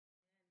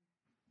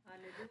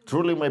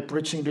Truly, my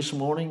preaching this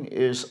morning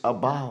is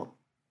about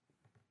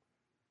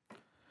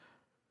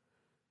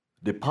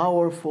the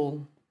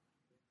powerful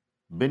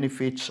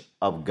benefits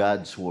of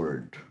God's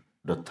Word.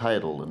 The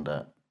title in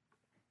that.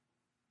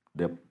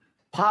 The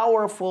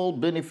powerful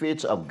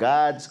benefits of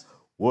God's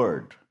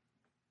Word.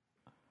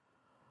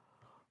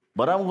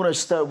 But I'm going to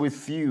start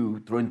with you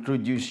to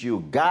introduce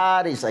you.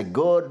 God is a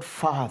good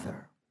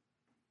Father.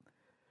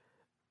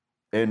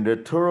 In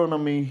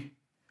Deuteronomy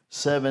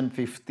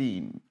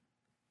 7:15,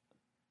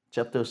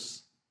 chapter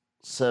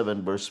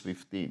 7, verse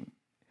 15,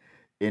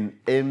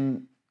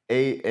 in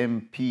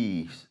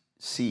AMPC,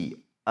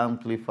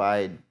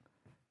 Amplified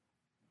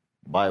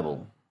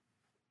Bible.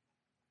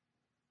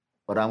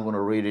 But I'm going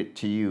to read it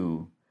to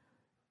you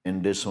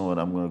in this one.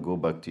 I'm going to go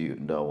back to you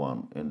in that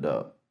one, in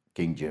the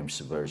King James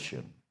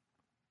Version.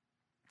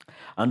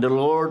 And the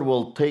Lord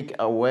will take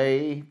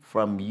away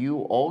from you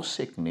all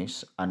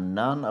sickness and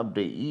none of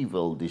the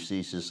evil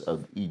diseases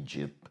of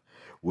Egypt,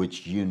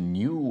 which you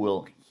knew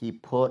will He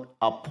put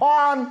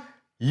upon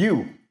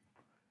you.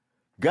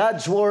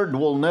 God's Word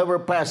will never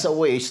pass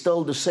away. It's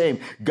still the same.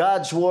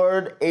 God's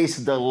Word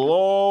is the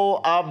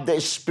law of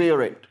the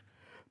Spirit.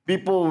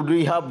 People,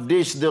 we have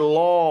the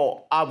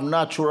law of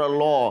natural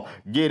law,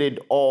 get it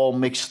all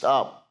mixed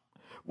up.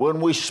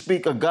 When we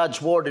speak of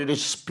God's Word, it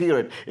is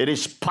Spirit, it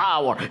is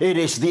power, it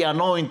is the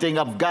anointing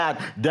of God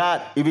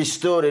that He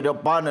bestowed it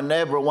upon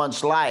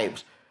everyone's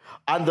lives.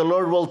 And the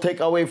Lord will take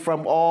away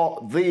from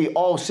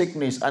all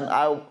sickness, and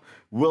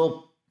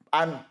will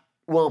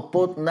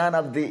put none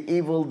of the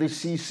evil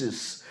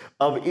diseases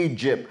of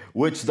Egypt,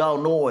 which thou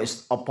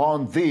knowest,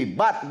 upon thee,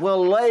 but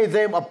will lay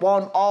them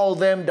upon all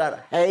them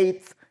that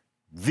hate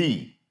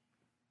thee.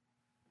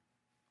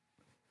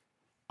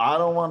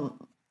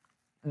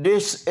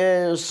 This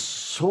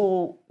is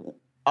who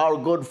our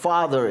good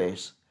Father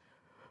is.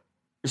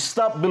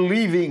 Stop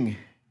believing,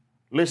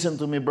 listen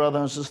to me,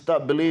 brothers,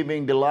 stop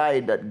believing the lie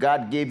that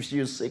God gives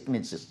you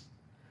sicknesses.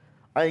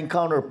 I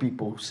encounter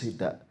people who say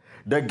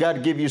that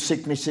God gives you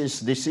sicknesses,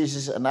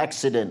 diseases, and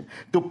accident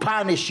to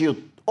punish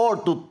you or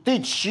to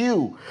teach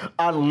you.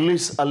 And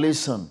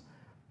listen,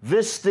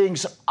 these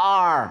things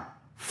are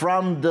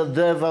from the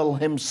devil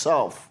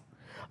himself.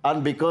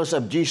 And because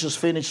of Jesus'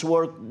 finished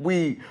work,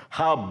 we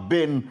have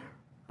been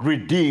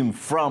redeemed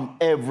from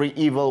every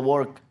evil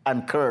work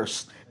and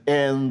curse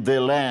in the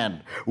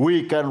land.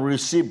 We can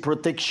receive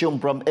protection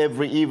from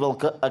every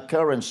evil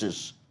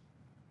occurrences,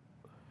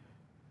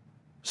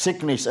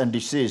 sickness and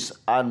disease,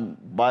 and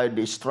by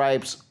the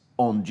stripes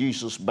on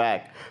Jesus'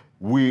 back,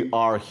 we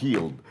are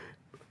healed.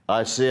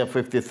 Isaiah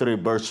 53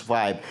 verse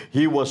 5,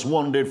 He was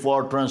wounded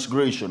for our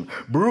transgression,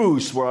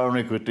 bruised for our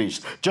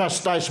iniquities.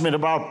 Chastisement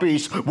of our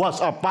peace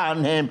was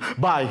upon Him.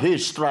 By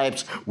His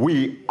stripes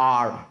we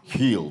are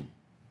healed.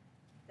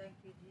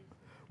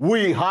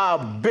 We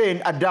have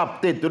been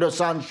adopted to the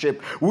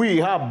sonship. We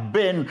have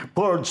been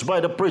purged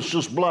by the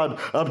precious blood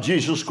of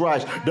Jesus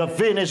Christ. The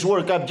finished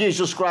work of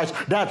Jesus Christ,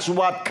 that's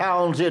what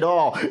counts it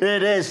all.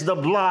 It is the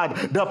blood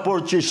that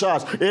purchased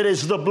us. It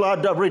is the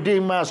blood that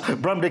redeemed us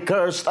from the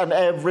curse and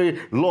every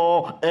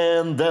law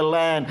in the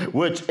land,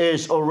 which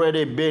is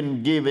already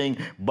been given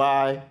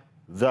by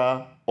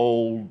the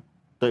Old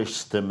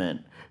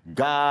Testament.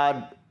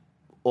 God's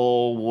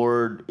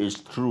word is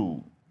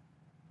true.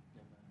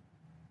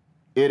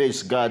 It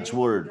is God's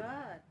Word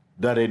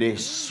that it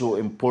is so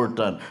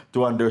important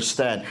to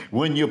understand.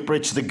 When you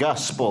preach the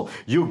gospel,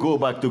 you go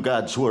back to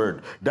God's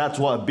Word. That's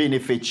what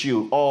benefits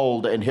you,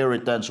 all the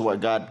inheritance what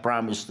God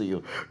promised to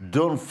you.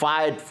 Don't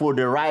fight for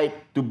the right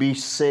to be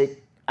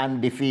sick and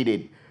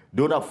defeated.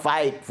 Do not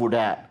fight for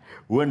that.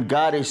 When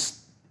God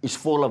is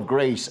full of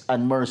grace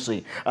and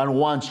mercy and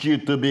wants you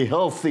to be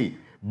healthy,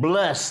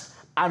 blessed,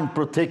 and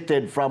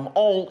protected from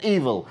all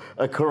evil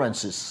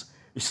occurrences,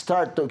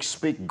 start to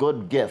speak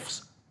good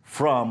gifts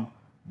from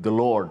the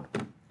Lord.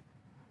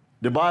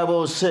 The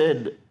Bible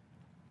said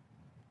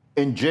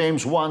in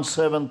James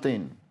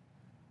 1:17,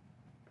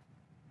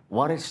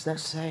 what is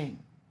that saying?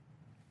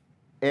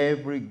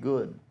 Every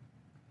good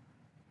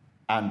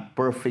and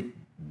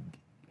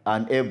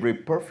every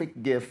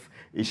perfect gift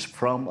is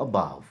from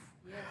above,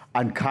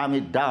 and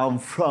cometh down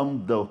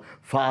from the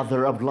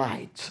Father of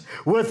lights,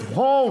 with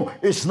whom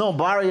is no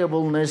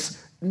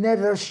variableness,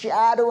 neither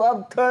shadow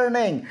of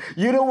turning.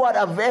 You know what?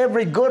 Of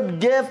every good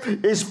gift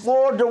is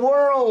for the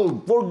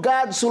world. For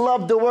God so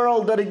loved the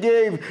world that He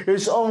gave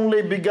His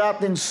only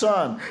begotten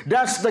Son.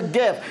 That's the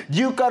gift.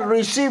 You can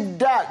receive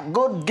that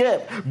good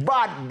gift,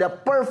 but the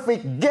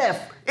perfect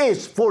gift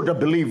is for the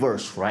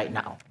believers right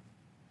now.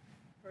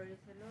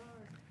 Praise the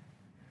Lord.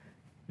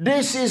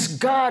 This is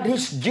God,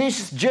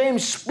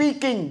 James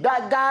speaking,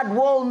 that God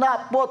will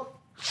not put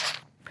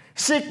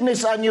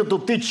sickness on you to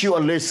teach you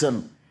a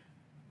lesson.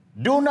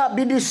 Do not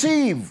be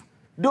deceived.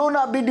 Do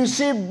not be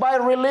deceived by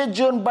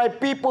religion, by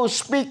people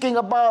speaking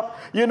about,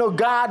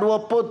 God will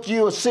put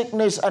you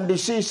sickness and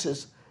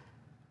diseases.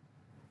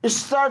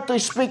 Start to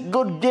speak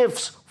good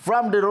gifts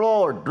from the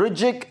Lord.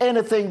 Reject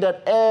anything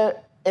that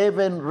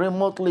even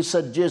remotely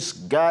suggests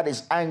God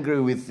is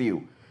angry with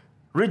you.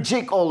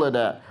 Reject all of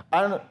that.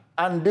 And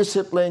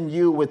undiscipline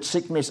you with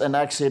sickness and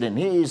accident.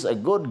 He is a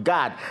good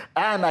God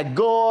and a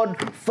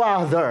good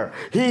Father.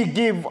 He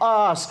give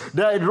us,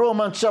 the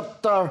Romans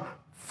chapter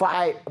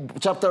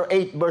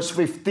 8, verse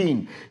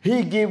 15.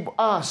 He give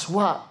us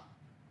what?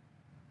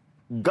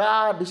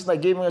 God is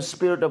not giving a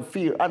spirit of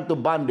fear unto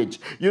bondage.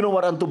 You know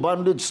what? Unto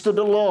bondage to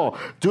the law,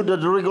 to the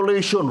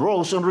regulation,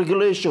 rules and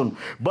regulation.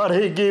 But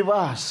He gave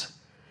us.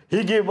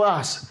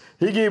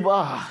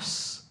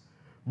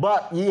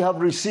 But ye have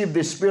received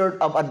the spirit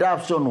of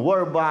adoption,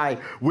 whereby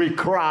we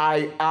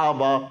cry,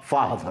 Abba,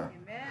 Father.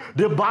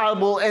 The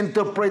Bible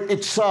interprets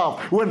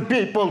itself when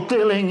people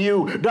telling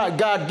you that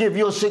God give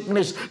you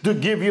sickness to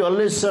give you a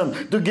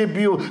lesson, to give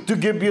you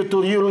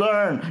till you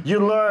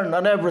learn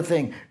and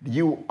everything.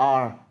 You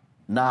are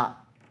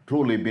not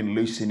truly been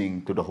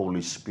listening to the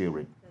Holy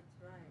Spirit. That's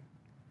right.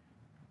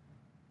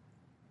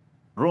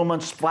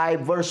 Romans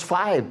 5 verse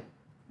 5.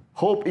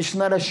 Hope is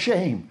not a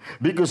shame,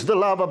 because the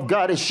love of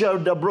God is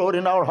shared abroad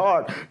in our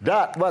heart.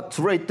 That what's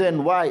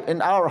written, why?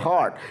 In our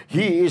heart.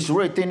 He is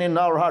written in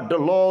our heart. The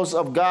laws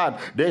of God,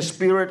 the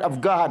Spirit of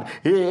God,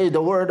 the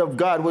Word of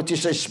God, which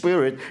is a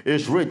Spirit,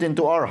 is written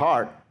to our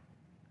heart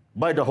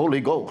by the Holy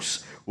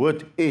Ghost,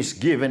 which is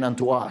given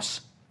unto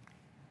us.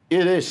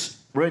 It is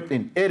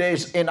written. It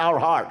is in our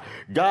heart.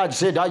 God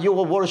said that you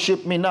will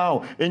worship me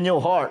now in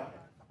your heart.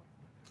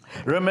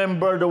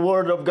 Remember the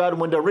word of God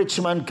when the rich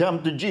man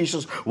came to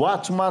Jesus.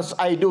 What must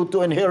I do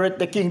to inherit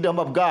the kingdom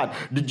of God?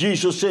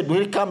 Jesus said,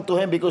 we come to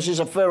him because he's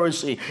a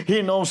Pharisee.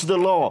 He knows the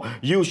law.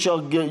 You shall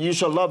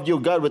love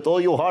your God with all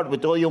your heart,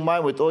 with all your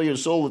mind, with all your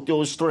soul, with all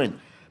your strength.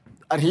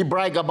 And he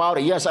bragged about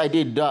it. Yes, I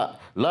did that.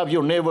 Love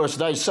your neighbor as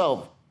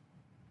thyself.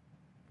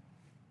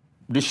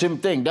 The same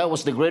thing. That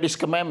was the greatest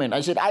commandment.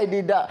 I said, I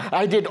did that.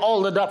 I did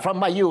all of that from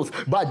my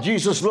youth. But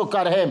Jesus looked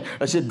at him.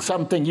 I said,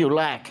 something you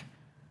lack.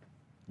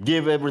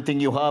 Give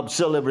everything you have,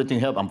 sell everything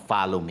you have, and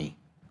follow me.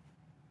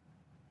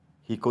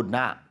 He could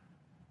not.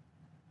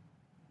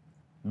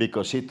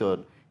 Because he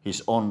thought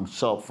his own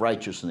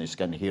self-righteousness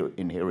can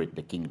inherit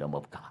the kingdom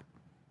of God.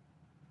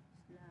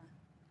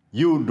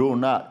 You do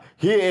not.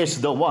 He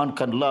is the one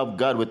can love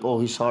God with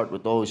all his heart,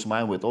 with all his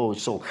mind, with all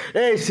his soul.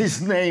 As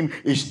his name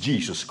is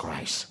Jesus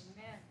Christ.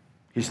 Amen.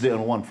 He's the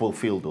only one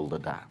fulfilled all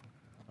of that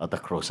at the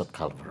cross at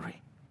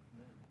Calvary.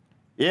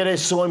 It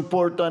is so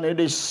important. It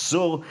is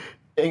so...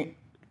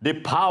 the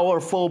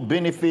powerful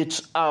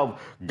benefits of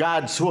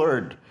God's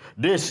Word.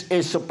 This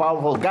is so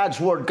powerful. God's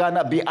Word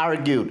cannot be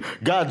argued.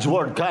 God's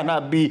Word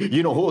cannot be,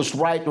 who is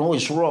right and who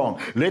is wrong.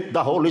 Let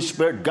the Holy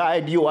Spirit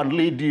guide you and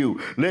lead you.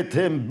 Let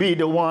Him be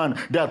the one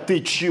that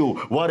teach you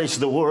what is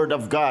the Word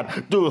of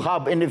God to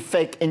have an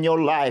effect in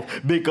your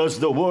life, because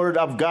the Word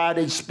of God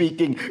is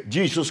speaking.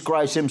 Jesus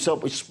Christ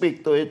Himself will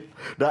speak to it.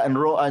 That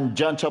in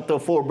John chapter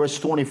 4 verse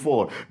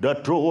 24, the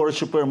true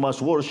worshiper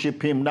must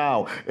worship Him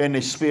now in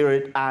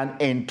spirit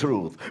and in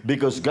truth.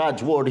 Because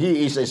God's Word,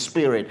 He is a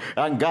spirit,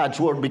 and God's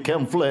Word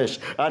became flesh,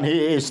 and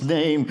His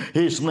name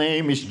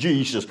is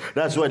Jesus.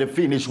 That's why the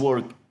finished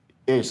work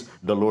is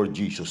the Lord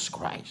Jesus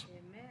Christ.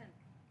 Amen.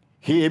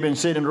 He even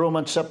said in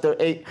Romans chapter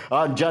 8,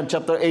 John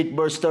chapter 8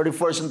 verse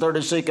 31st and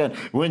 32nd,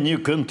 when you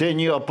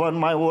continue upon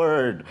my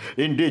word,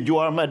 indeed you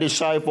are my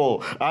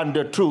disciple, and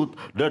the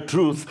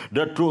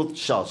truth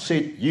shall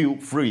set you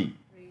free.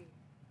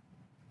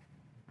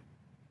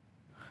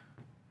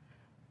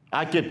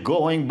 I keep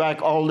going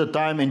back all the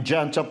time in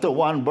John chapter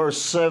 1 verse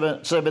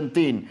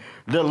 17.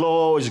 The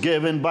law is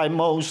given by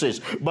Moses,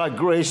 but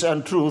grace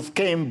and truth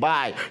came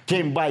by.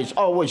 It's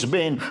always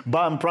been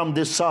born from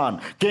the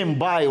Son. Came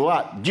by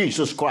what?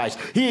 Jesus Christ.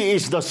 He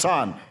is the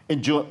Son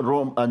in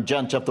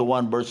John chapter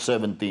 1 verse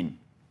 17.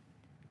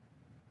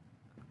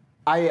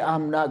 I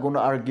am not going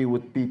to argue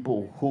with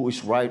people who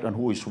is right and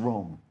who is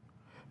wrong,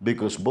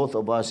 because both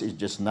of us is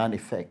just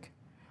non-effect.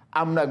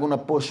 I'm not going to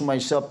push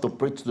myself to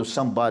preach to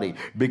somebody,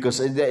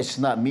 because it's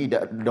not me,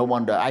 the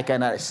one that I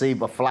cannot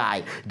save a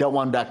fly. The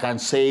one that can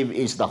save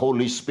is the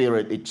Holy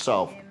Spirit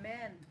itself.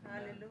 Amen.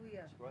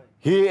 Hallelujah.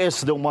 He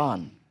is the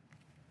one.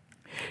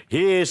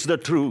 He is the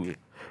truth,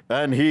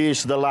 and He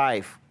is the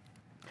life.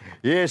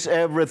 He is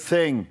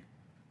everything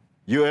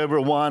you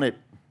ever wanted.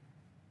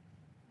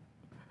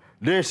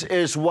 This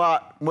is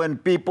what, when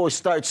people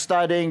start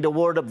studying the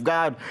Word of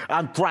God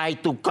and try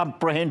to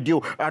comprehend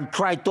you and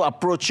try to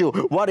approach you,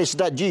 what is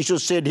that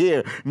Jesus said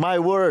here? My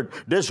word,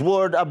 this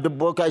word of the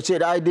book, I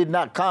said, I did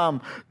not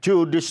come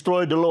to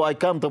destroy the law. I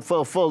come to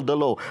fulfill the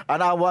law.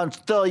 And I want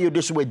to tell you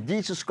this way,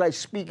 Jesus Christ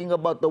speaking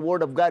about the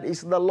Word of God is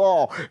the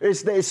law.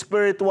 It's the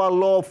spiritual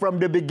law from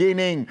the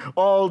beginning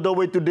all the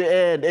way to the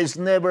end. It's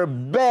never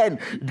been.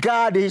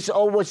 God is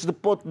always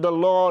put the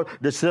law,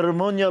 the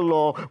ceremonial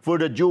law for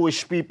the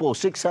Jewish people,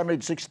 663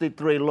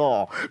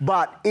 law.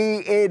 But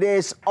it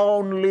is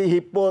only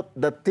He put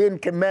the 10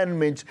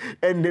 commandments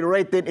and they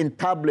written in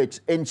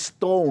tablets, in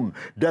stone.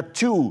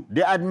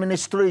 The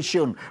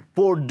administration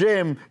for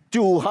them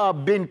to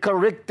have been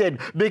corrected,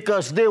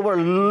 because they were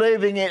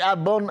living in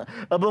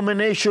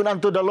abomination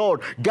unto the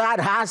Lord. God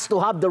has to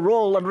have the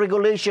rule and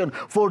regulation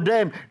for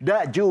them,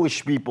 the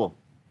Jewish people.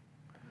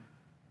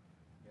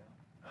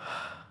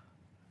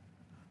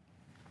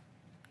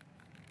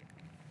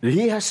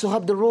 He has to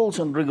have the rules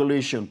and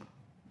regulation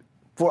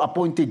for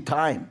appointed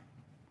time.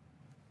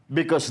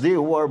 Because they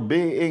were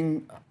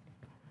being,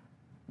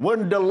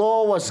 when the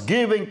law was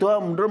given to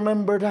them,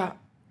 remember that.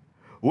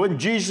 When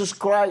Jesus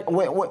Christ,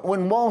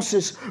 when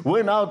Moses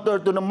went out there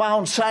to the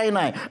Mount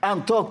Sinai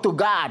and talked to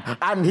God,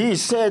 and he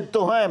said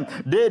to him,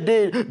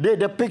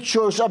 the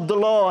pictures of the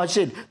law, I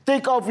said,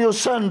 take off your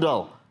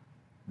sandal.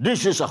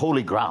 This is a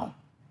holy ground.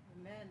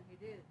 Amen.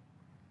 He did.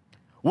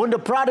 When the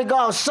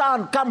prodigal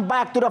son come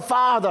back to the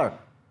father,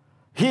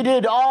 he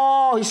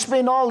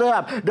spent all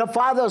that. The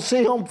father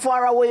see him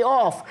far away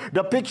off.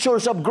 The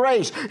pictures of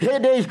grace.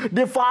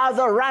 The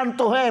father ran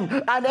to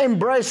him and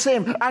embraced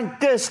him and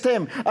kissed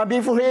him. And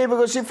before he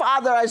even said,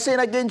 Father, I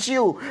sin against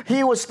you.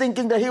 He was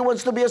thinking that he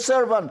wants to be a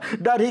servant,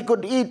 that he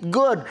could eat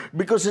good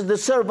because he's the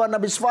servant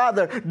of his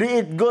father. They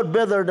eat good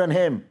better than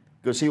him,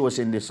 because he was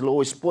in this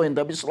lowest point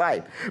of his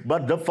life.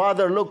 But the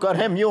father looked at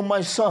him, you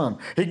my son.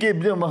 He gave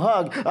him a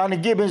hug and he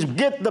gave him,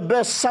 get the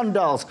best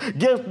sandals,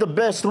 get the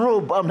best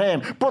robe on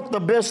him, put the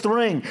best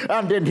ring.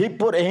 And then he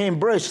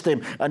embraced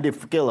him and they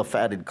killed a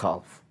fatted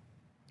calf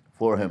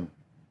for him.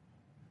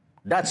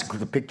 That's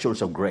the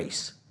pictures of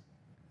grace.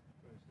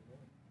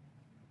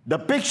 The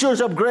pictures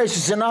of grace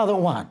is another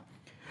one.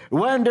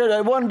 When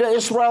the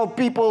Israel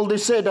people, they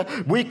said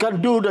that we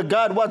can do the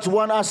God what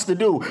want us to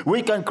do.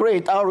 We can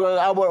create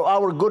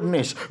our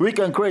goodness. We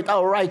can create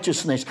our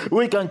righteousness.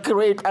 We can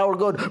create our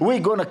good. We're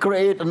going to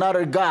create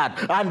another God.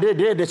 And they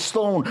did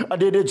stone,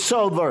 and they did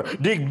silver.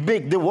 They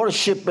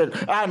worship it.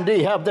 And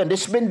they have them.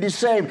 It's been the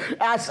same.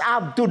 As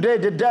up today,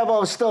 the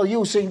devil is still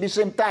using the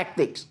same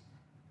tactics.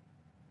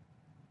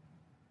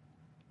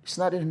 It's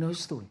not in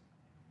history.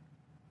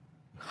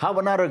 Have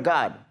another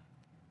God.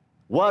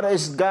 What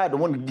is God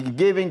when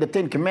giving the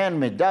 10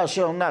 Commandments? Thou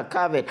shalt not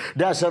covet.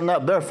 Thou shalt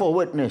not bear false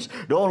witness.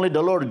 Only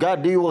the Lord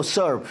God you will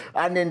serve.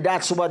 And then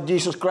that's what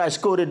Jesus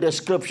Christ quoted the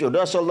scripture.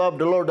 Thou shalt love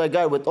the Lord thy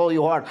God with all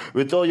your heart,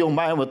 with all your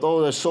mind, with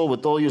all your soul,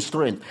 with all your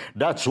strength.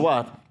 That's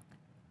what.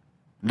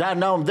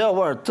 Now there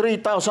were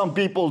 3,000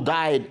 people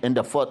died in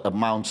the foot of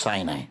Mount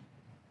Sinai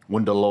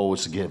when the law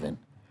was given.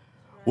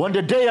 When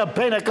the day of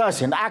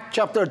Pentecost in Acts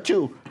chapter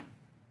 2,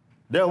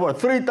 there were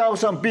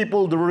 3,000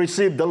 people to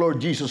receive the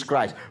Lord Jesus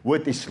Christ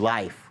with his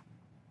life.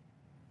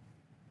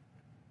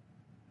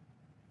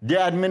 The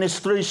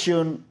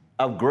administration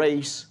of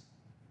grace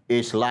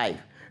is life.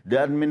 The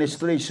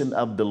administration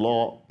of the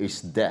law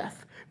is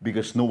death,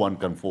 because no one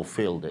can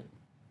fulfill it.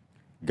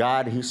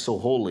 God, he's so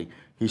holy.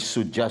 He's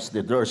so just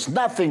that there's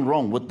nothing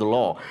wrong with the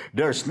law.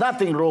 There's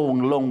nothing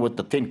wrong with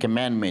the 10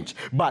 Commandments,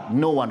 but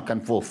no one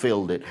can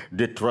fulfill it.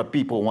 The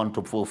people want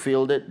to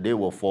fulfill it, they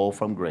will fall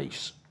from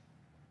grace.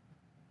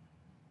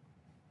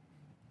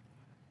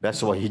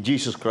 That's why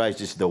Jesus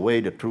Christ is the way,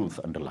 the truth,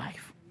 and the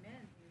life. Amen.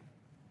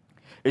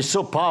 It's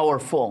so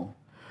powerful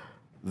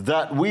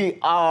that we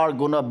are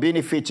going to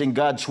benefit in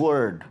God's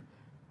word.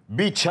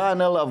 Be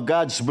channel of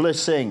God's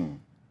blessing.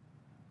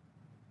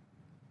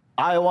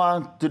 I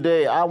want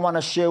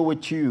to share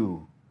with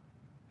you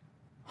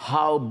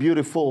how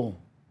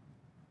beautiful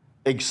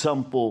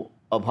example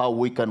of how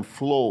we can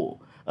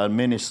flow and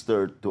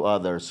minister to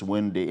others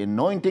when the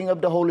anointing of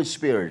the Holy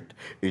Spirit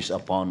is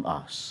upon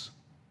us.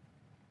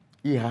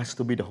 It has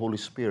to be the Holy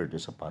Spirit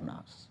is upon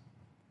us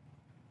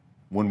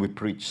when we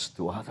preach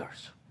to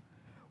others.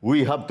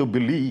 We have to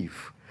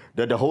believe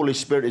that the Holy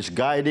Spirit is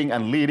guiding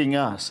and leading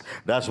us.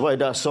 That's why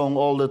that song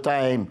all the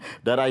time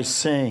that I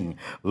sing,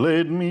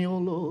 lead me, O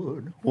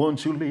Lord,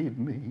 won't you lead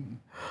me?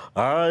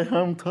 I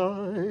am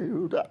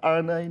tired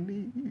and I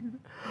need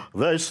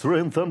thy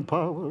strength and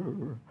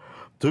power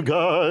to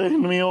guide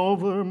me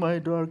over my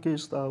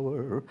darkest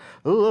hour.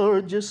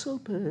 Lord, just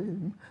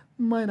open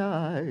mine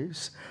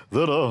eyes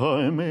that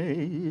I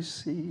may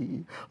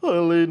see.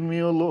 Lead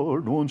me, O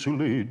Lord, won't you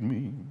lead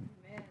me?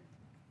 Amen.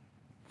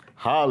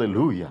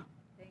 Hallelujah.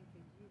 Thank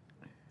you,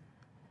 Jesus.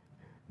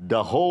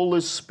 The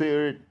Holy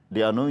Spirit,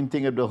 the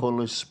anointing of the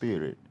Holy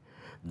Spirit,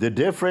 the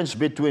difference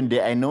between the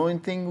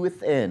anointing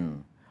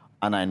within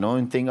and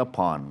anointing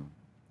upon.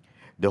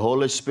 The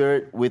Holy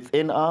Spirit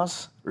within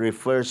us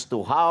refers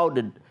to how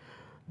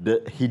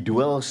He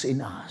dwells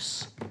in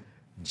us.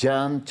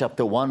 John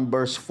chapter 1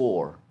 verse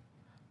 4.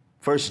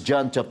 1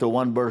 John chapter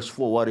 1 verse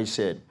 4, what he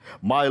said,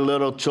 my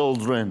little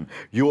children,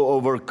 you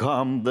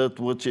overcome that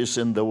which is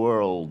in the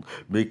world,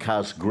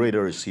 because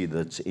greater is he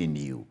that's in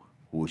you.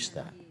 Who is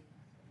that?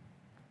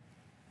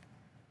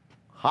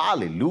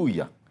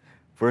 Hallelujah.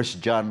 1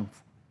 John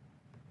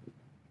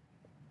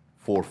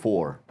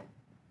 4:4.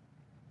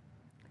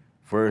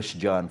 1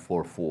 John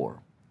 4:4.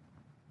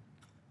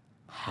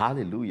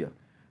 Hallelujah.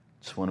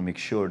 Just want to make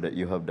sure that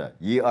you have that.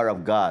 Ye are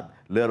of God,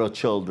 little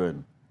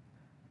children,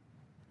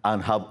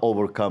 and have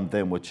overcome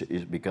them, which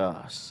is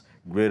because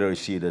greater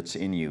is he that's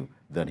in you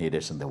than he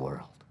is in the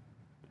world.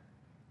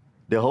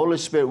 The Holy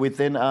Spirit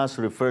within us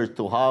refers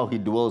to how he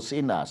dwells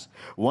in us.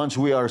 Once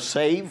we are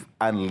saved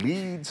and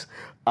leads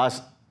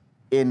us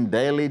in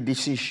daily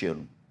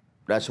decision.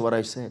 That's what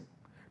I said.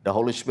 The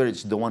Holy Spirit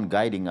is the one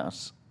guiding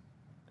us.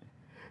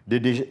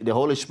 The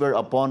Holy Spirit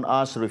upon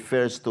us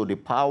refers to the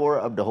power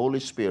of the Holy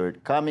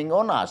Spirit coming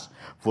on us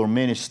for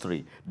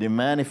ministry. The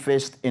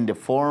manifest in the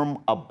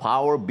form of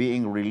power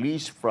being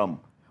released for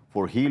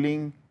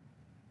healing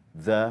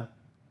the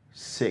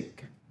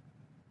sick,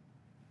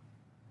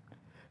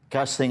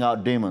 casting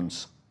out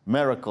demons,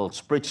 miracles,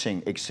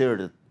 preaching,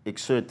 etc.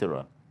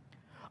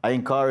 I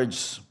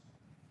encourage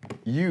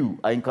you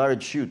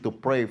to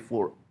pray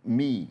for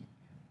me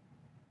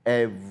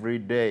every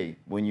day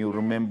when you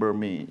remember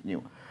me.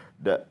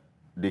 That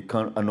the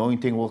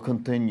anointing will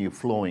continue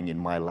flowing in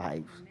my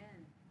life.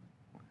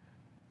 Amen.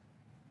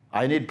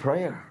 I need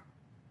prayer.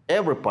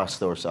 Every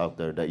pastors out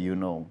there that you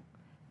know,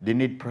 they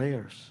need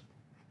prayers.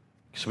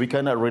 Because we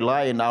cannot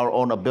rely on our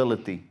own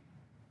ability.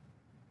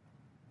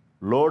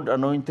 Lord,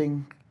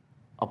 anointing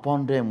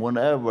upon them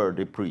whenever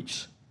they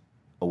preach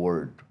a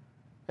word.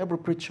 Every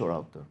preacher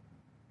out there.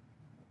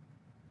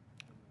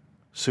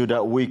 So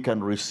that we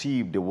can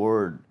receive the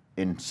word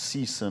in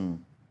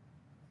season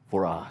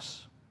for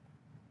us.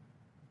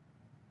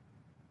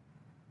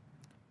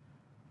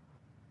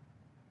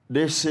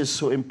 This is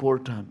so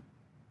important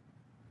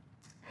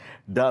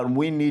that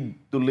we need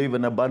to live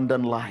an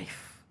abundant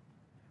life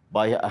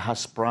by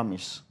His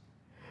promise.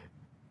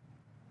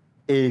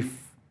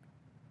 If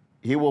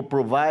He will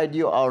provide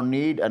you our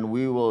need and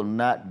we will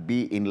not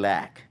be in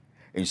lack.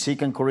 In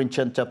 2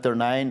 Corinthians chapter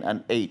 9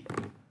 and 8,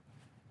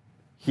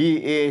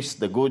 He is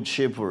the good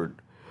shepherd.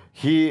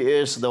 He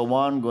is the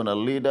one going to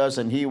lead us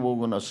and He will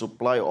going to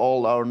supply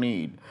all our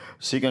need.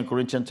 2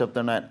 Corinthians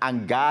chapter 9.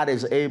 And God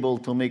is able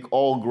to make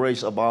all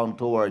grace abound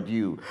toward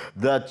you,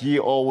 that ye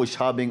always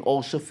having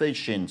all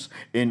sufficiency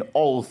in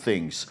all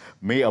things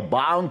may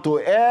abound to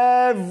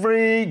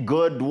every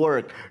good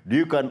work.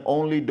 You can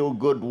only do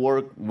good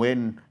work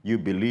when you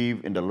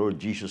believe in the Lord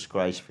Jesus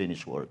Christ's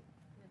finished work.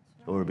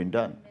 It's already been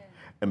done.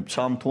 In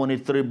Psalm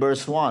 23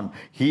 verse 1,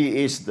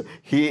 He is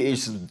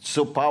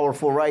so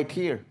powerful right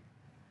here.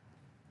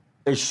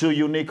 It's so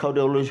unique how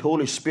the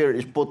Holy Spirit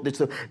is put this.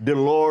 The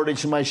Lord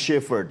is my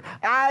shepherd.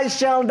 I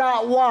shall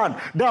not want.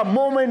 The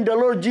moment the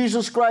Lord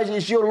Jesus Christ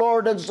is your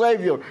Lord and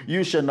Savior,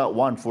 you shall not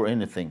want for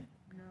anything.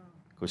 No.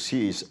 Because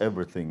He is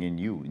everything in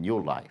you, in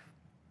your life.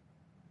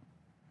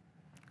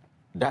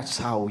 That's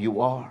how you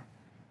are.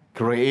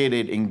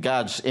 Created in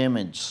God's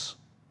image.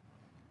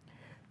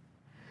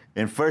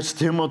 In 1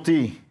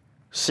 Timothy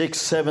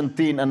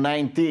 6:17 and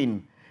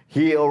 19,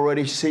 He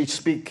already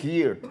speak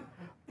here.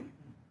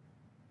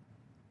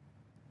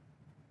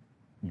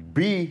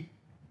 Be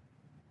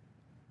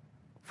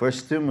 1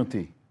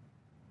 Timothy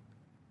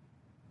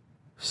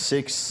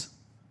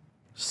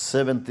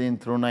 6:17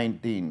 through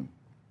 19.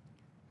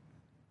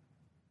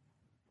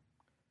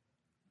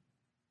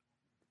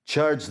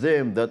 Charge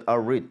them that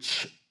are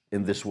rich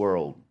in this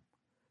world,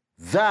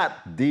 that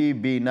they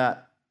be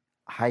not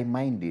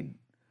high-minded,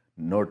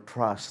 nor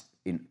trust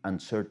in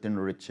uncertain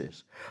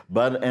riches,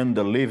 but in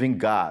the living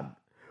God,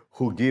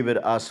 who giveth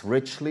us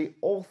richly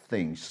all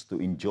things to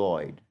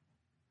enjoy,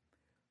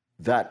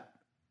 that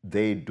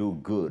they do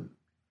good,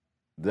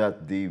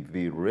 that they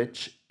be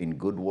rich in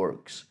good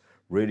works,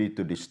 ready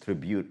to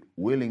distribute,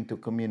 willing to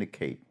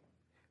communicate,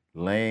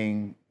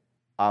 laying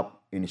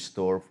up in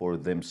store for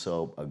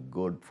themselves a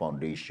good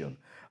foundation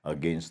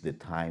against the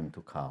time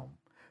to come,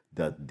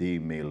 that they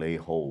may lay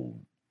hold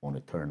on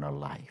eternal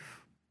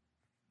life.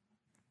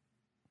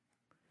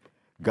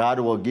 God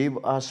will give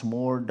us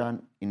more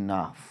than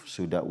enough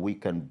so that we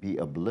can be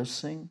a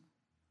blessing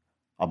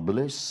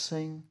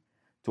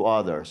to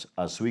others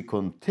as we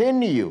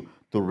continue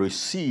to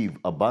receive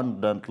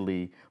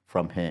abundantly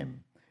from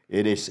Him.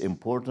 It is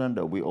important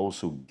that we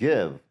also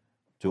give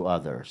to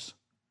others.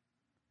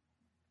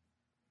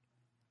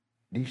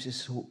 This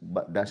is so,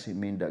 but doesn't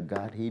mean that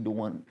God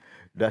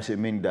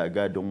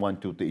don't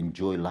want you to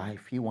enjoy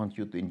life. He wants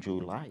you to enjoy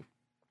life.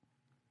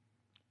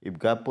 If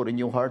God put in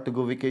your heart to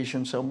go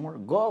vacation somewhere,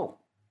 go.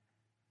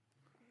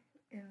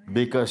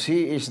 Because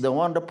He is the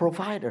one, the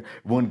provider.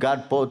 When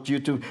God put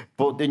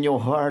in your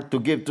heart to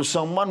give to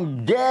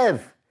someone,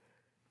 give.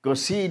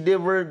 Because He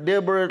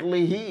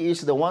deliberately, He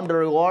is the one, the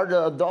rewarder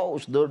of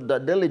those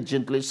that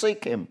diligently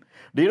seek Him.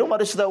 Do you know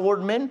what does that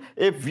word mean?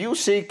 If you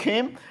seek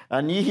Him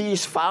and He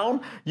is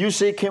found, you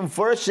seek Him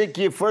first, seek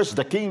ye first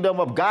the kingdom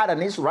of God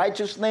and His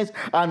righteousness,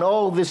 and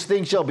all these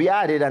things shall be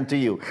added unto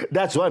you.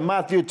 That's why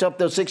Matthew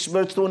chapter 6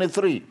 verse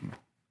 23.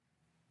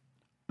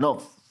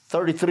 No,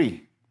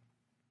 33.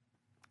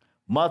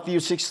 Matthew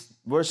 6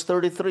 verse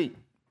 33.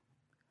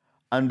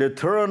 And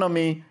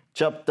Deuteronomy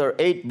chapter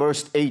 8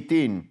 verse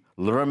 18.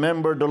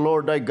 Remember the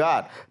Lord thy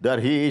God, that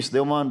He is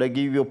the one that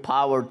give you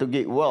power to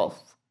get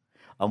wealth.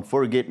 And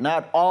forget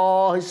not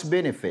all His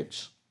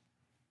benefits.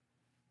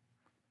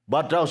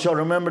 But thou shalt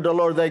remember the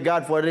Lord thy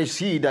God, for it is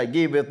He that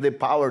giveth the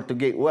power to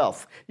get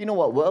wealth. You know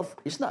what wealth?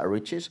 It's not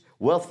riches.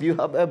 Wealth, you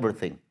have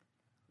everything.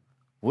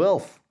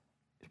 Wealth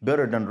is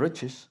better than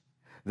riches.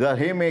 That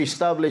He may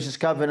establish His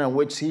covenant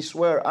which He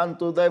sware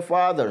unto thy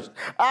fathers,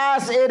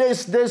 as it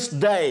is this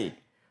day.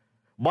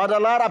 But a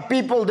lot of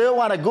people, they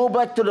want to go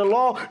back to the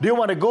law. They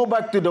want to go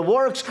back to the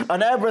works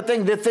and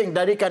everything. They think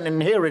that they can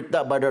inherit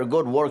that by their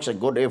good works and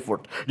good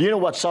effort. Do you know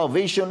what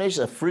salvation is?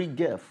 A free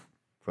gift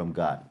from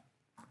God.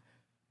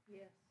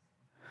 Yes.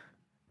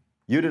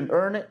 You didn't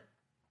earn it.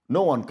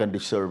 No one can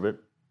deserve it.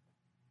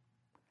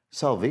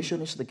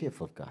 Salvation is the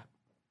gift of God.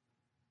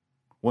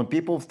 When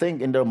people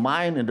think in their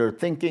mind and their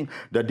thinking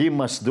that they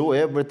must do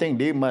everything,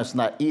 they must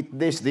not eat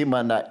this, they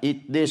must not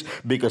eat this,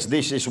 because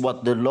this is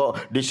what the law,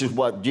 this is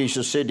what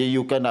Jesus said, that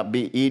you cannot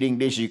be eating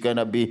this, you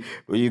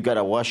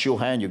gotta wash your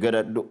hand, you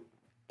gotta do.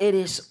 It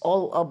is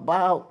all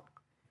about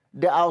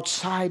the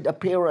outside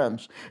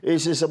appearance.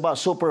 It is about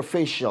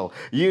superficial.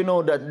 You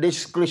know that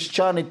this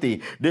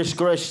Christianity,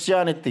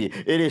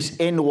 it is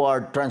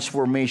inward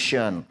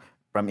transformation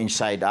from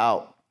inside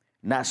out,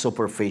 not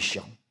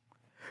superficial.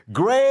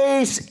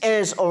 Grace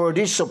is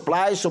already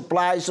supply.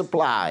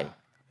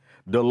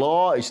 The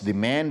law is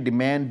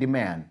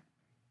demand.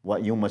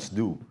 What you must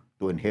do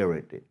to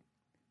inherit it.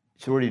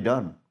 It's already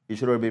done.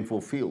 It's already been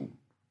fulfilled.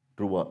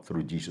 Through what?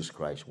 Through Jesus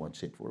Christ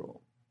once and for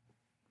all.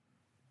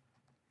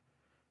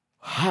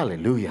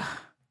 Hallelujah.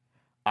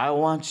 I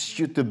want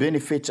you to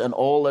benefit on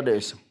all of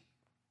this.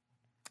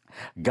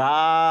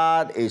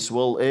 God is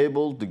well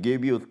able to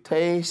give you a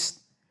taste.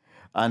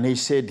 And he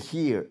said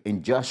here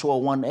in Joshua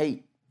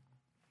 1:8,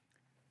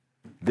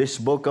 this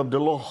book of the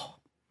law,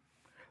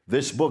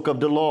 this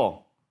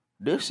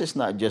is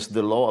not just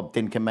the law of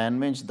 10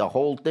 commandments, the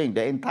whole thing,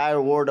 the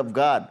entire word of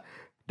God.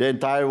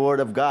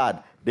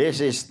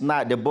 This is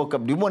not the book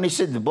of, when he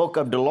said the book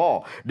of the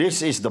law,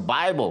 this is the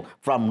Bible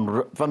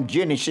from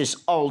Genesis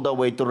all the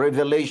way to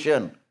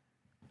Revelation.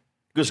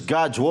 Because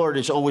God's word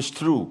is always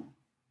true.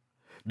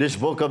 This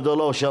book of the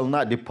law shall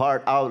not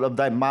depart out of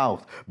thy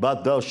mouth,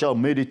 but thou shalt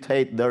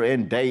meditate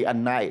therein day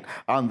and night,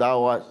 and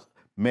thou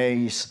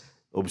mayest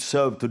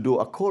observe to do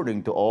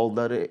according to all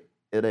that it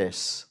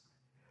is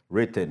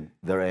written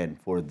therein.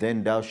 For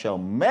then thou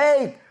shalt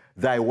make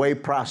thy way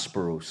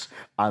prosperous,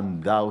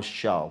 and thou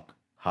shalt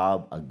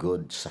have a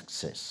good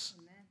success.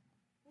 Amen.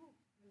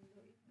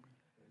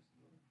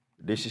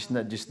 This is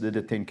not just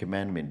the 10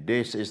 Commandments.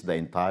 This is the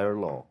entire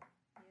law,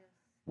 Yes.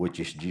 which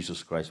is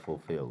Jesus Christ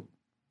fulfilled.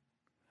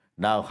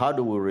 Now, how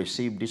do we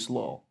receive this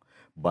law?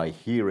 By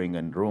hearing,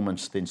 in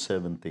Romans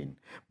 10:17.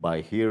 By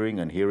hearing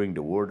and hearing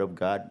the word of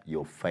God,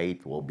 your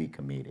faith will be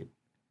committed.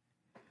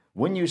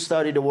 When you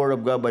study the word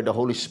of God by the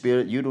Holy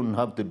Spirit, you don't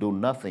have to do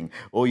nothing.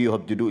 All you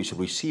have to do is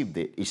receive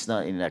it. It's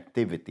not an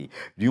activity.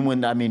 Do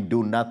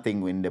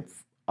nothing in the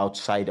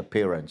outside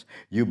appearance.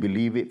 You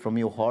believe it from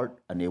your heart,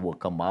 and it will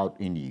come out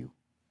in you.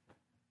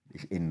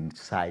 It's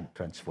inside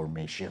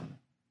transformation,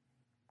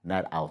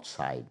 not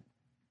outside.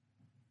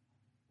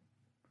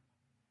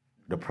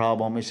 The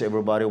problem is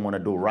everybody want to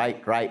do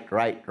right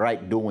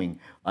doing,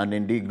 and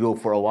then they go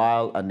for a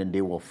while, and then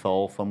they will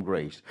fall from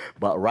grace.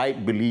 But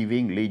right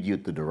believing lead you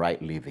to the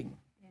right living.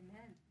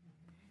 Amen.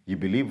 You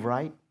believe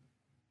right,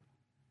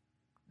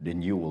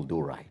 then you will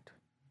do right.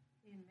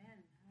 Amen.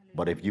 Hallelujah.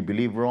 But if you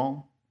believe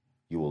wrong,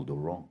 you will do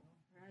wrong.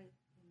 Right.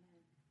 Amen.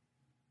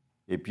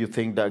 If you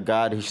think that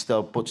God has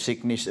still put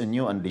sickness in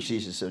you and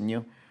diseases in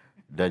you,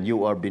 then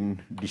you are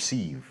being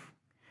deceived.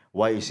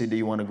 Why is it that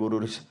you want to go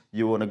to this?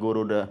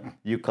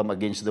 You come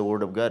against the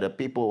word of God.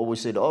 People always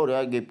say, oh,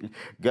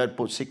 God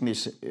put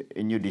sickness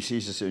in you,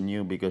 diseases in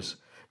you, because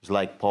it's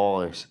like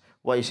Paul is.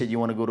 Why is it you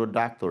want to go to a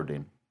doctor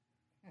then?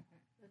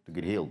 To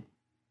get healed.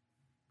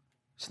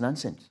 It's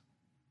nonsense.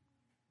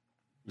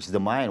 It's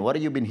the mind. What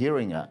have you been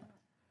hearing at?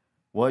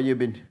 What have you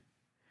been?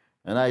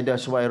 And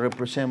that's why I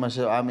represent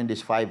myself. I'm in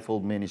this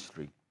fivefold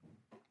ministry.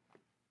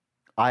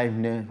 I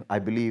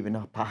believe in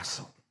the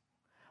apostle.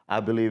 I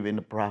believe in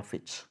the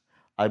prophets.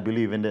 I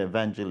believe in the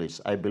evangelist.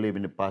 I believe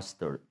in the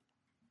pastor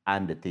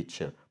and the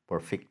teacher,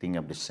 perfecting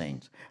of the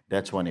saints.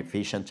 That's when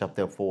Ephesians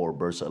chapter 4,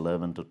 verse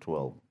 11 to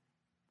 12.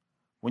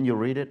 When you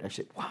read it, I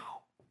said,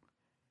 wow.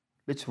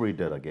 Let's read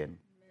that again.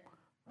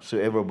 So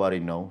everybody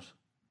knows.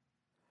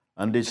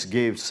 And this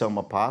gave some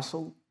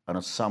apostles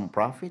and some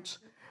prophets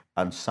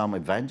and some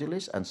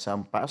evangelists and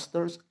some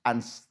pastors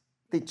and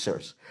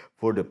teachers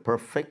for the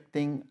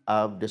perfecting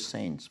of the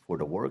saints, for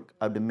the work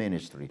of the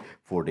ministry,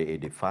 for the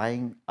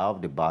edifying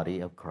of the body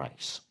of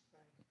Christ.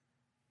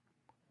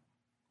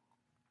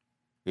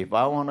 If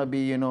I want to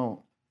be,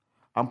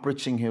 I'm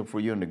preaching here for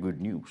you in the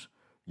good news.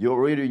 You're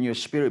already in your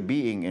spirit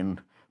being in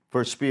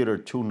 1 Peter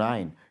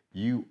 2:9.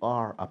 You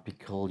are a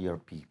peculiar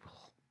people.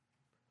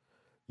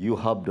 You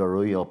have the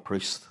royal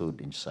priesthood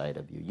inside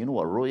of you. You know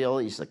what? Royal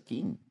is a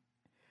king.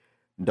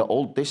 In the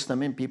Old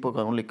Testament, people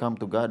can only come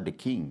to God, the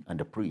king and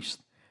the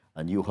priest.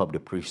 And you have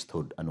the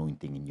priesthood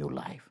anointing in your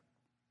life.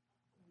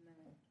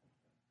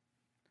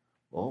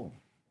 Oh,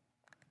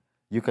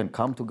 you can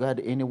come to God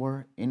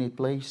anywhere, any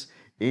place,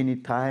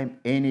 anytime,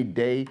 any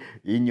day,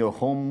 in your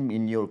home,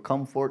 in your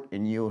comfort,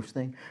 in your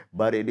thing.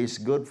 But it is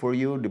good for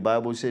you. The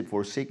Bible said,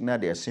 forsake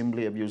not the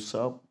assembly of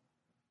yourself.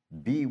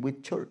 Be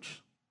with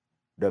church,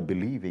 the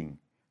believing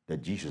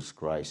that Jesus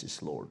Christ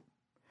is Lord.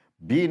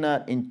 Be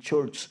not in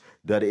church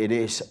that it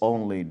is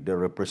only the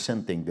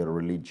representing the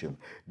religion.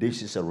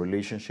 This is a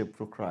relationship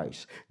for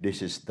Christ.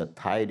 This is the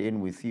tied in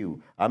with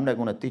you. I'm not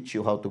going to teach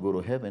you how to go to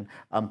heaven.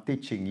 I'm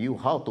teaching you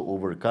how to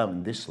overcome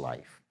in this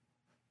life.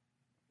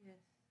 Yes.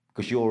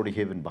 Because you're already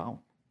heaven bound.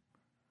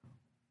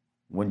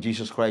 When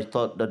Jesus Christ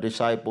taught the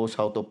disciples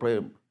how to pray,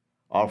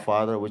 Our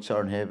Father which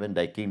art in heaven,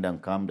 thy kingdom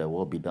come, thy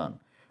will be done.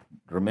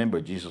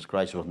 Remember, Jesus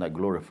Christ was not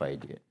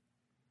glorified yet.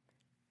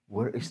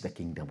 Where is the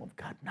kingdom of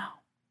God now?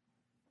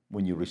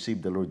 When you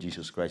receive the Lord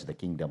Jesus Christ, the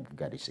kingdom of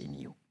God is in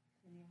you.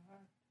 In your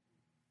heart.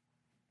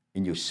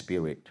 In your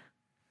spirit.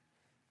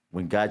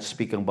 When God's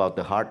speaking about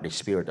the heart, the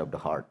spirit of the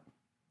heart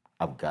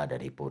of God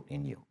that He put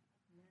in you.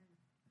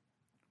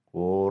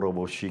 But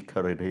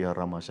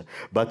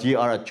ye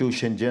are a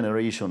chosen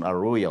generation, a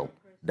royal,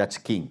 that's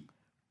king,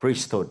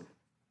 priesthood,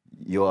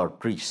 you are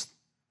priest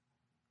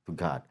to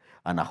God,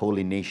 and a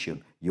holy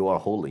nation, you are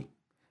holy,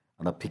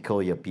 and a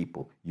peculiar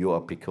people, you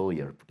are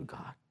peculiar to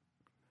God,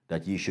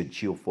 that ye should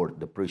show forth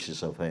the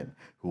praises of Him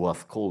who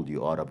hath called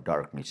you out of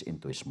darkness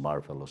into His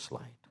marvelous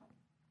light.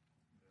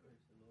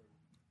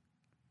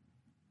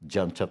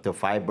 John chapter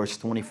 5, verse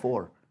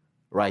 24,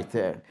 right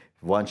there.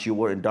 Once you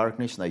were in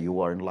darkness, now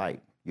you are in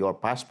light. You are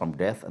passed from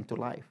death unto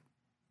life.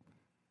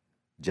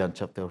 John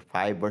chapter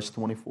 5, verse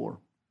 24.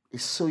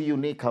 It's so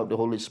unique how the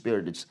Holy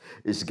Spirit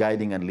is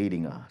guiding and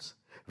leading us.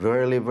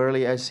 Verily,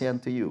 verily, I say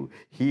unto you,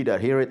 he that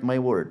heareth my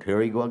word, here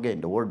we go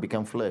again, the word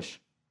become flesh,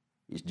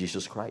 is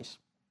Jesus Christ.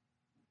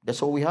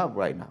 That's all we have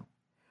right now.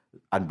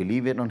 And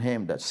believeth on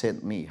Him that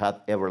sent me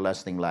hath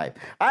everlasting life,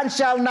 and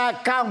shall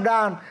not come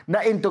down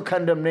into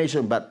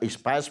condemnation, but is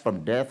passed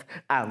from death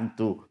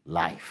unto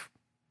life.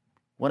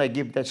 When I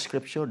give that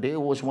scripture, they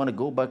always want to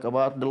go back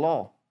about the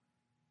law.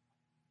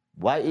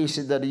 Why is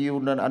it that you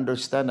don't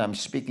understand? I'm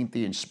speaking to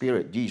you in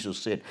spirit. Jesus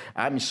said,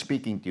 I'm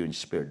speaking to you in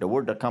spirit. The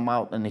word that come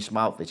out in His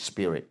mouth is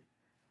spirit.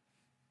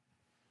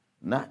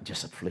 Not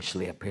just a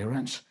fleshly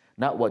appearance.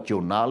 Not what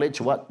your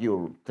knowledge, what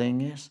your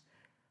thing is.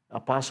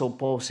 Apostle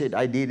Paul said,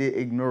 I did it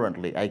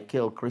ignorantly. I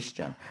killed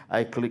Christian.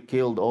 I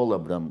killed all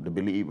of them, the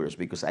believers,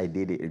 because I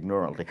did it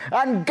ignorantly.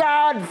 And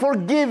God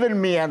forgiven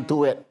me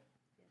unto it.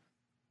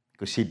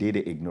 Because He did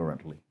it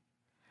ignorantly.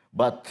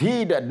 But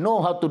he that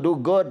know how to do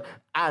good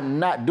and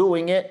not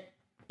doing it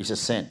is a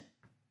sin.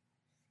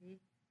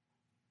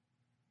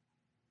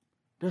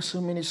 There's so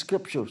many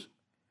scriptures.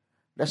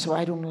 That's why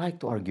I don't like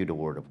to argue the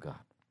Word of God.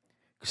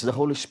 Because the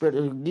Holy Spirit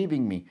is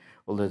giving me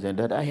all the time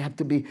that I have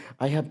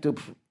to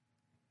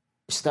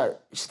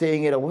start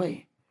staying it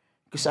away.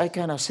 Because I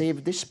cannot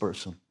save this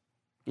person.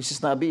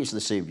 It's not me, it's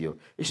the Savior.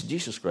 It's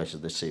Jesus Christ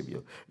is the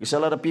Savior. Because a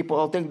lot of people,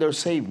 I think they're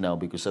saved now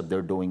because of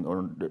their doing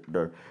or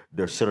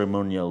their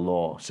ceremonial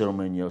law,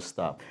 ceremonial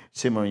stuff,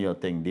 ceremonial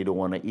thing. They don't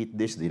want to eat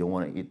this, they don't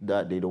want to eat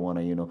that, they don't want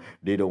to,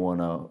 they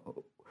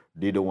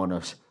don't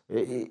want to.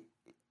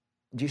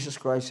 Jesus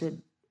Christ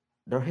said,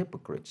 they're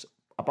hypocrites.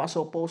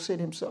 Apostle Paul said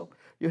himself,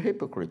 you're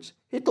hypocrites.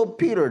 He told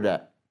Peter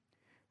that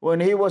when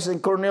he was in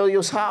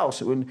Cornelius'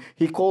 house, when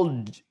he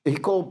called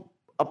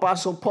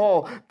Apostle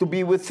Paul to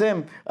be with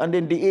him, and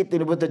then they ate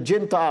with the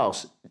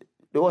Gentiles.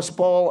 There was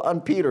Paul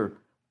and Peter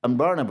and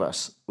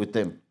Barnabas with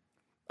them.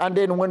 And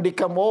then when they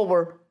come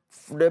over,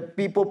 the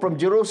people from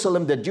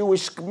Jerusalem, the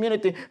Jewish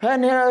community,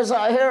 and here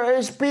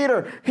is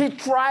Peter. He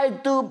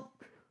tried to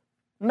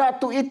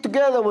not to eat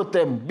together with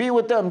them, be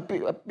with them.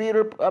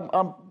 Peter,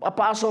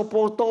 Apostle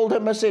Paul told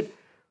him, I said,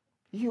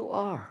 you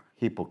are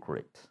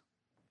hypocrite.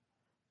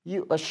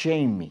 You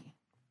shame me.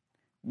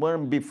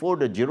 When before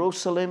the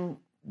Jerusalem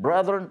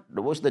brethren,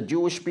 there was the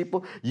Jewish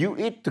people, you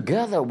eat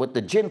together with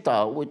the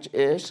Gentile, which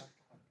is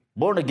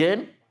born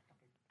again,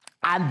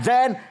 and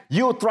then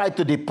you try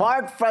to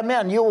depart from it,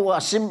 and you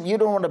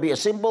don't want to be a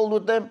symbol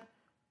with them.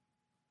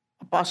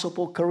 Apostle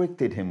Paul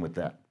corrected him with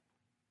that.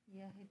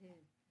 Yeah, he did.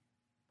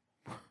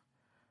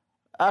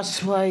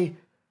 That's why,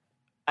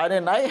 and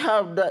then I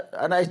have that,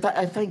 and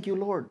I thank you,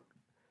 Lord.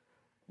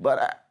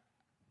 But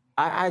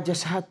I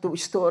just had to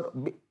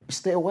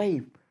stay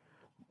away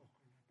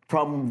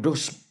from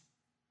those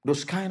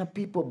kind of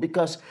people,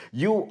 because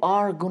you're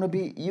gonna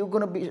be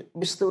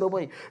bestowed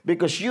away,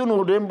 because you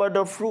know them by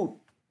their fruit.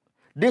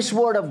 This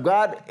word of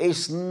God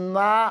is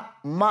not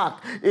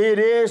mock. It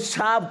is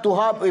have to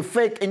have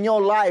effect in your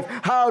life.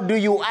 How do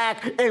you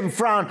act in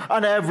front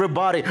of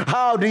everybody?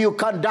 How do you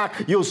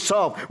conduct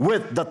yourself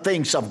with the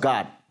things of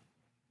God?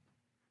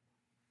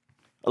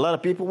 A lot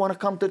of people want to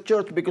come to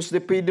church because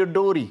they pay their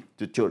duty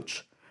to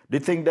church. They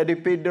think that they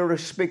pay their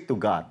respect to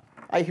God.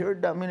 I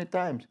heard that many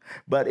times.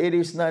 But it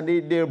is not,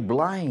 they're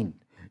blind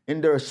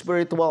in their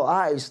spiritual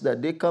eyes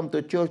that they come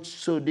to church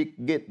so they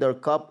get their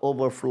cup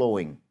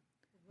overflowing.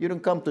 You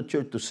don't come to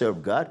church to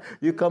serve God.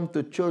 You come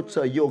to church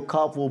so your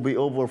cup will be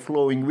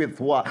overflowing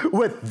with what?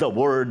 With the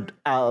Word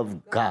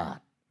of God.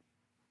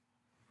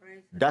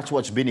 That's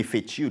what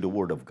benefits you, the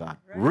Word of God.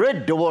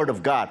 Read the Word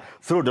of God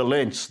through the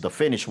lens, the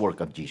finished work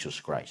of Jesus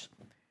Christ.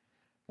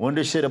 When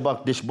they said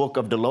about this book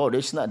of the law,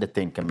 it's not the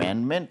Ten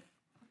Commandments.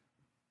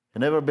 It's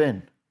never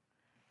been.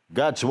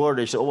 God's word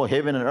is, oh,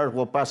 heaven and earth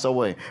will pass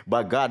away,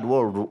 but God's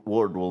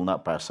word will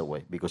not pass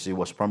away, because it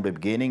was from the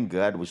beginning,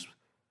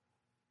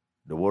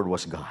 the word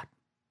was God.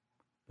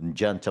 In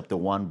John chapter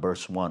 1,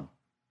 verse 1.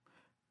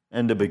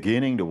 In the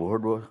beginning, the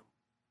word was,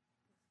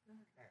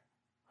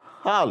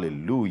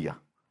 hallelujah.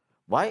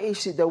 Why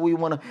is it that we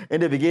want to,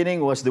 in the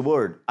beginning was the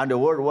word, and the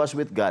word was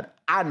with God,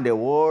 and the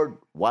word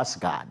was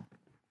God.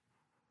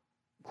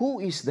 Who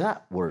is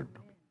that word?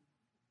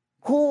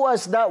 Who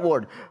was that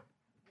word?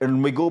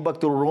 And we go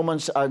back to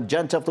Romans,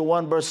 John chapter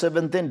 1, verse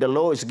 17. The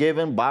law is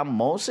given by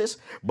Moses,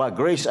 by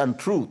grace and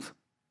truth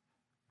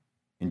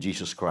in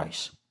Jesus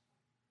Christ.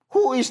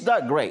 Who is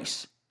that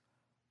grace?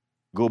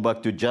 Go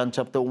back to John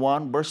chapter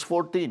 1, verse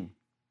 14.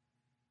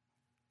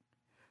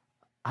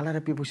 A lot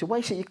of people say, why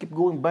is it you keep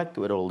going back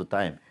to it all the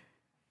time?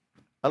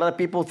 A lot of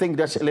people think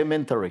that's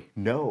elementary.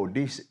 No,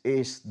 this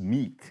is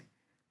meat.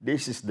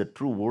 This is the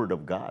true word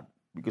of God.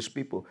 Because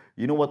people,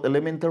 you know what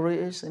elementary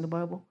is in the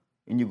Bible?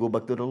 And you go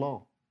back to the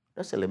law.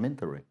 That's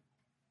elementary.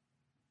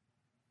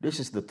 This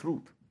is the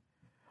truth.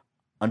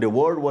 And the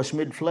word was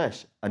made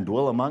flesh and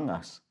dwelt among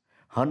us.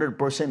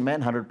 100%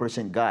 man,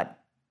 100% God.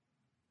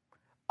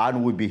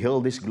 And we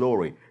beheld his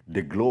glory,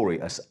 the glory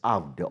as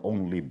of the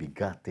only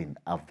begotten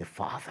of the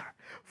Father,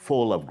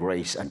 full of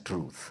grace and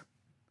truth.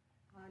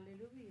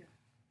 Hallelujah.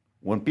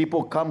 When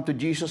people come to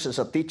Jesus as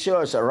a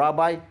teacher, as a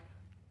rabbi,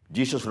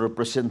 Jesus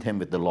represents him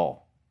with the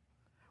law.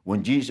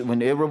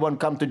 When everyone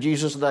come to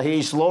Jesus that he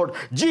is Lord,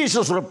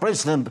 Jesus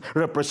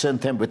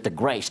represent him with the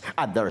grace.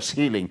 And there is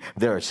healing,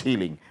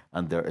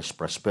 and there is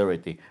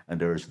prosperity,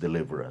 and there is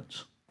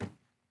deliverance.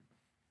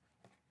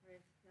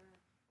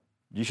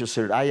 Jesus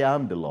said, I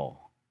am the law.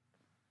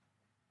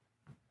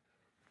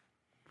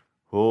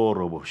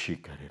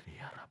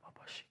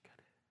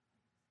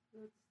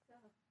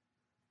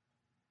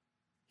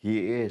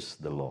 He is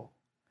the law.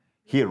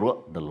 He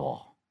wrote the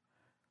law.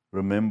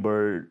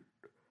 Remember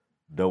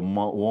the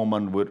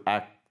woman who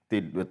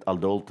acted with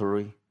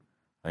adultery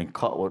and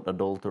caught with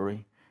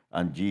adultery?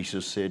 And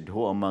Jesus said,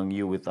 who among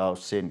you without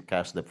sin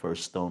cast the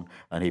first stone?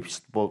 And he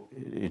spoke,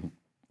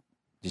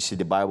 you see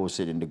the Bible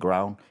said in the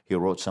ground, he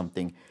wrote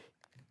something.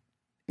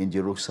 In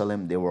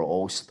Jerusalem, they were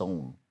all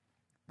stone,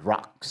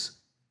 rocks.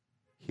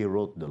 He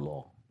wrote the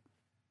law.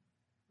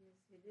 Yes,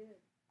 he did.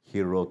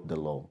 He wrote the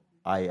law.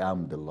 I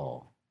am the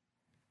law.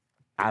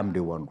 I'm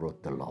the one who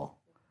wrote the law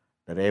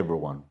that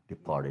everyone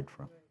departed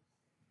from.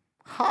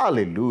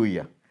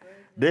 Hallelujah.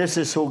 This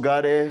is who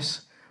God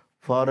is.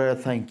 Father, I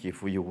thank you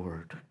for your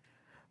word.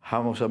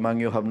 How much among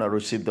you have not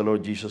received the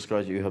Lord Jesus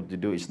Christ? You have to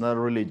do. It's not a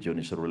religion,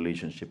 it's a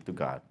relationship to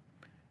God.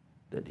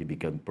 That he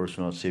become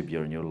personal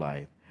Savior in your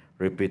life.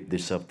 Repeat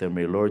this after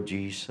me. Lord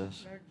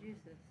Jesus, Lord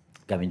Jesus,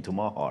 come into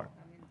my heart.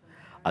 come into my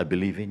heart. I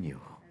believe in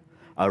you.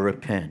 I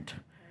repent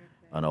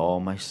on all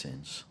my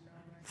sins.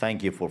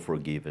 Thank you for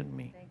forgiving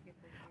me. Thank you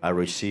for I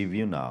receive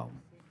you now,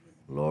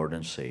 Lord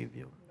and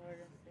Savior. Lord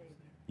and Savior.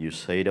 You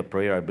say the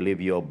prayer, I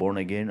believe you are born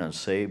again and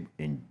saved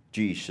in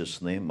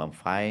Jesus' name. And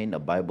find a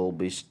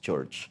Bible-based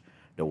church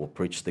that will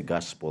preach the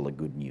gospel, the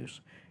good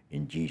news,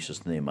 in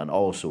Jesus' name. And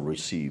also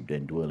receive the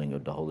indwelling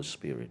of the Holy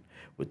Spirit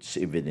with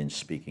evidence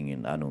speaking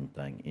in unknown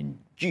tongue. In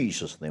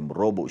Jesus' name.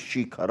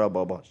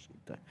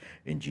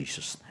 In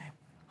Jesus' name.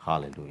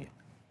 Hallelujah.